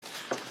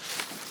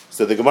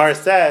So the Gemara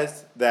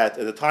says that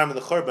at the time of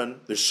the Churban,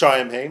 there's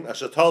shiurim hain,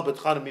 ashatal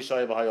betchanim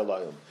mishayev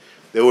hayalayim.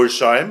 They were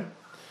shiurim,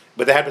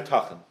 but they had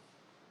Bitachon.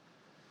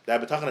 They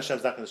had Bitachon.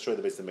 Hashem's not going to destroy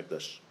the Beis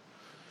Hamikdash.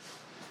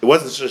 It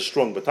wasn't such a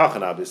strong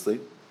Bitachon,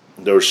 obviously.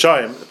 There were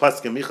shiurim. The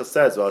pasuk in Micha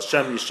says, "Well,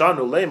 Hashem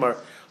yishanu leimar,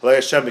 lo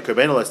Hashem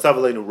b'karbeinu le'sav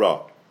aleinu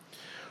ra."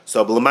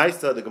 So,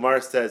 B'lamaisa, the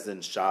Gemara says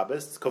in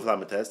Shabbos, Kuf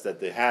Lamites, that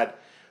they had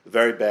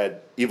very bad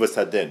Ivas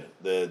Hadin.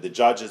 The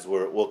judges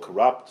were all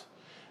corrupt,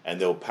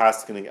 and they were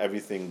paskening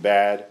everything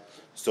bad.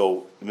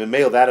 So,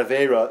 Mimel, that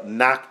Avera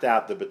knocked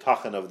out the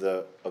Bitachon of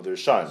the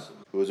Rishayim.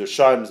 It was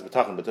Rishayim's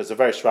Bitachon, but there's a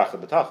very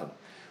Shracha Bitachon.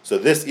 So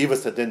this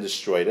Ivas Hadin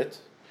destroyed it,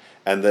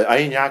 and the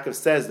Ayin Yaakov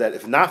says that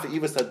if not for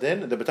Ivas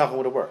Hadin, the Bitachon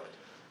would have worked.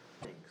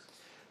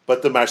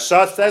 But the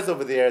Marsha says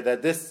over there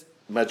that this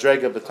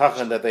Madrega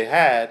Bitachon that they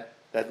had,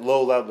 that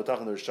low level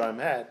Bitachon the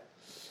Rishayim had,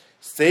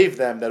 saved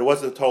them, that it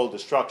wasn't a total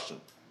destruction.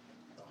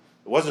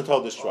 It wasn't a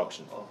total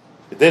destruction.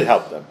 It did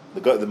help them.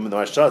 The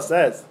Marsha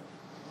says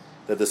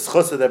that the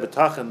schus of their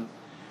Bitachon,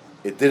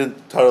 it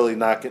didn't totally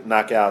knock them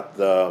out.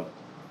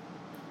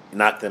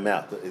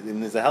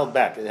 It held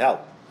back. It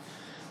helped.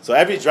 So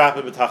every drop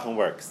of Bitachon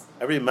works.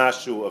 Every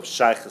mashu of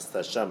shaychus to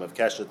Hashem, of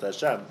kesher to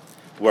Hashem,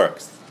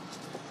 works.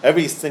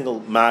 Every single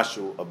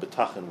mashu of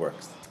Bitachon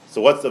works.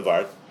 So what's the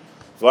vart?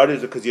 Vart is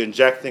because you're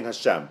injecting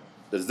Hashem.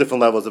 There's different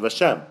levels of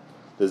Hashem.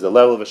 There's a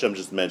level of Hashem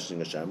just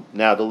mentioning Hashem.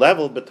 Now the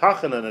level of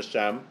Bitachon on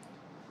Hashem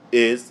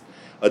is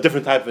a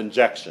different type of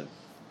injection.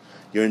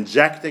 You're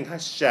injecting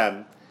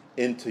Hashem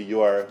into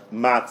your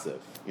matziv.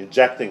 You're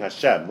injecting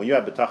Hashem. When you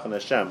have Bitachon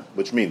Hashem,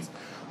 which means,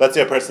 let's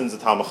say a person's a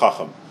Talmud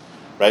Chacham,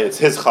 right? It's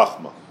his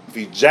Chachma. If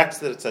he injects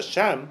that it's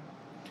Hashem,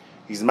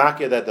 he's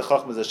makir that the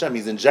Chachma is Hashem.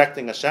 He's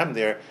injecting Hashem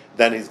there,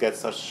 then he's getting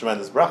such a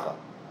tremendous bracha,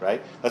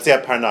 right? Let's say you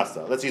have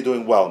Parnasa. Let's say you're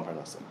doing well in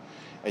Parnasa.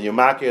 And you're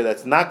makir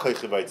that's not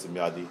koichi vaitzim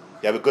yadi. You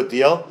have a good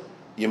deal.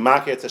 You're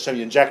makir it's Hashem.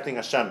 You're injecting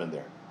Hashem in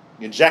there.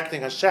 You're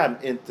injecting Hashem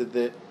into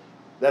the.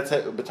 That's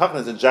how Bitachon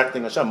is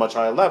injecting Hashem much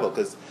higher level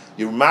because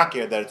you're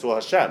makir that it's all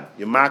Hashem.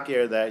 You're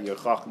makir that your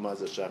chachma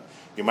is Hashem.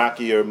 You're makir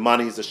your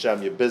money is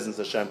Hashem. Your business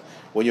is Hashem.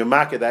 When you're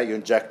makir that, you're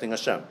injecting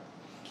Hashem.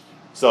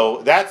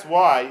 So that's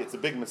why it's a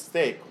big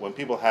mistake when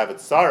people have a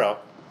tzara.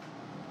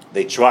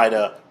 They try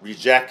to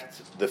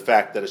reject the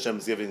fact that Hashem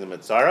is giving them a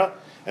tzara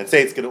and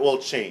say it's going to all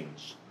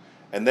change.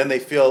 And then they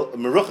feel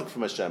meruchak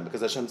from Hashem because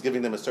Hashem is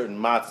giving them a certain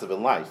matzav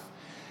in life.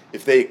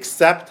 If they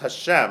accept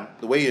Hashem,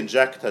 the way you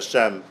inject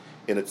Hashem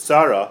in a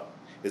tzara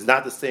is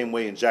not the same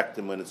way you inject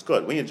him when it's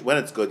good. When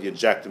it's good, you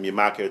inject him, you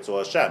makir, it's all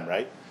Hashem,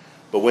 right?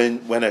 But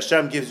when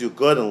Hashem gives you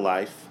good in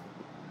life,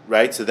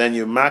 right, so then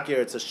you makir,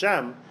 it's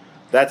Hashem,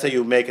 that's how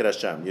you make it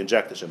Hashem, you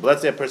inject Hashem. But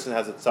let's say a person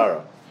has a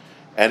tzara,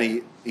 and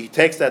he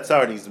takes that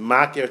tzara and he's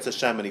makir, it's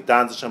Hashem, and he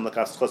dons Hashem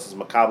l'kas chos, is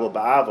makabel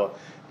ba'ava,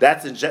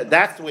 that's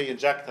the way you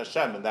inject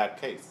Hashem in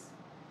that case.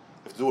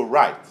 You have to do it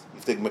right. You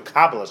have to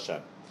makabel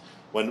Hashem.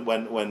 When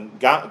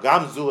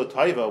Gam Zula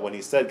Taiva, when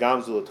he said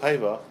Gam Zula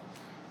Taiva,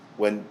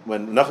 when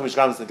Nachum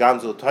Mishgam said Gam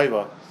Zula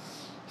Taiva,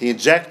 he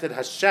injected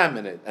Hashem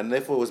in it, and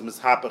therefore it was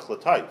Mishapach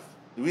L'Taiv.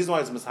 The reason why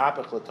it was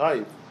Mishapach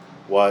L'Taiv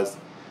was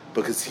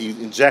because he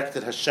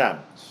injected Hashem.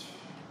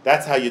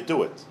 That's how you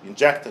do it. You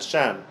inject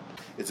Hashem.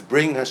 It's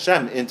bringing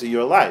Hashem into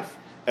your life.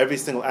 Every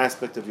single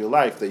aspect of your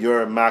life that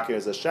you're a makir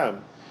as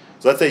Hashem.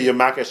 So let's say you're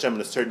makir Hashem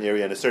in a certain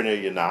area, and a certain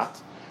area you're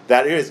not.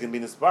 That area is going to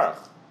be Nisbarach.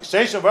 Because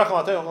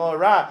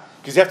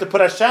you have to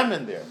put Hashem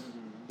in there.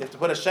 You have to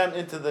put Hashem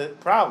into the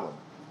problem.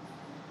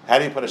 How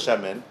do you put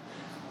Hashem in?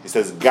 He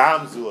says,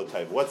 Gam Zula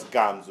Taiva. What's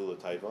Gam Zula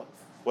Taiva?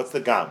 What's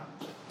the Gam?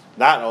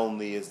 Not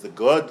only is the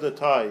good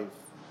L'Taiv,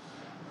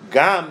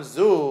 Gam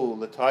Zul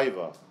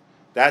L'Taiva.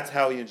 That's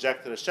how he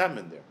injected Hashem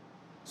in there.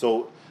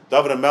 So,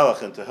 David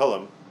HaMelech in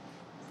Tehillim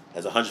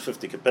has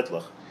 150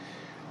 kapitlach.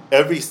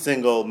 Every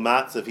single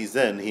matzav he's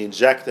in, he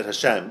injected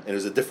Hashem, and it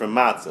was a different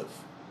matzav.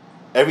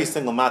 Every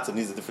single matzav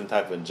needs a different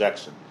type of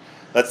injection.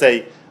 Let's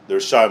say the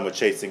Rishayim were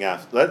chasing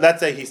after. Let's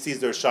say he sees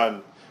the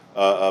Rishayim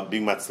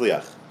being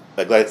matzliach.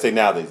 Like let's say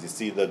nowadays, you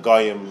see the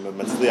Goyim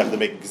matzliach, they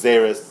make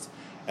gzeres,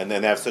 and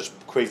then they have such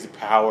crazy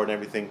power and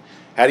everything.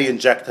 How do you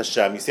inject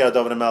Hashem? You see how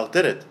David HaMelech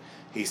did it.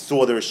 He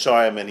saw the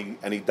Rishayim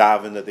and he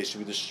davened that they should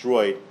be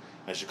destroyed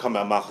and should come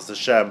out Malchus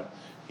Hashem.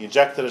 He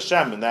injected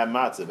Hashem in that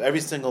matzav.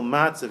 Every single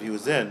matzav he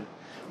was in,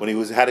 when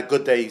he had a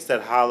good day, he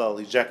said Hallel,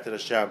 he injected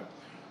Hashem.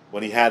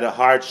 When he had a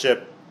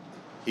hardship,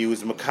 he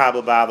was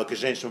makabel ba'ava,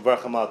 kashen shem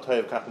v'archam al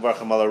toiv, kach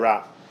v'archam al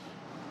ra.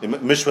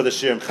 Mishva the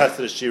shiurim, chesed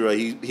the shira.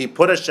 He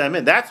put Hashem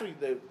in. That's what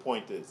the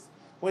point is.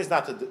 The point is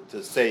not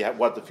to say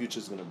what the future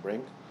is going to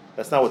bring.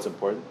 That's not what's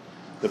important.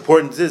 The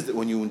importance is that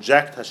when you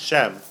inject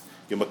Hashem,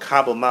 you're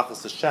makabel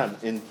malchus Hashem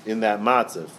in that matzav.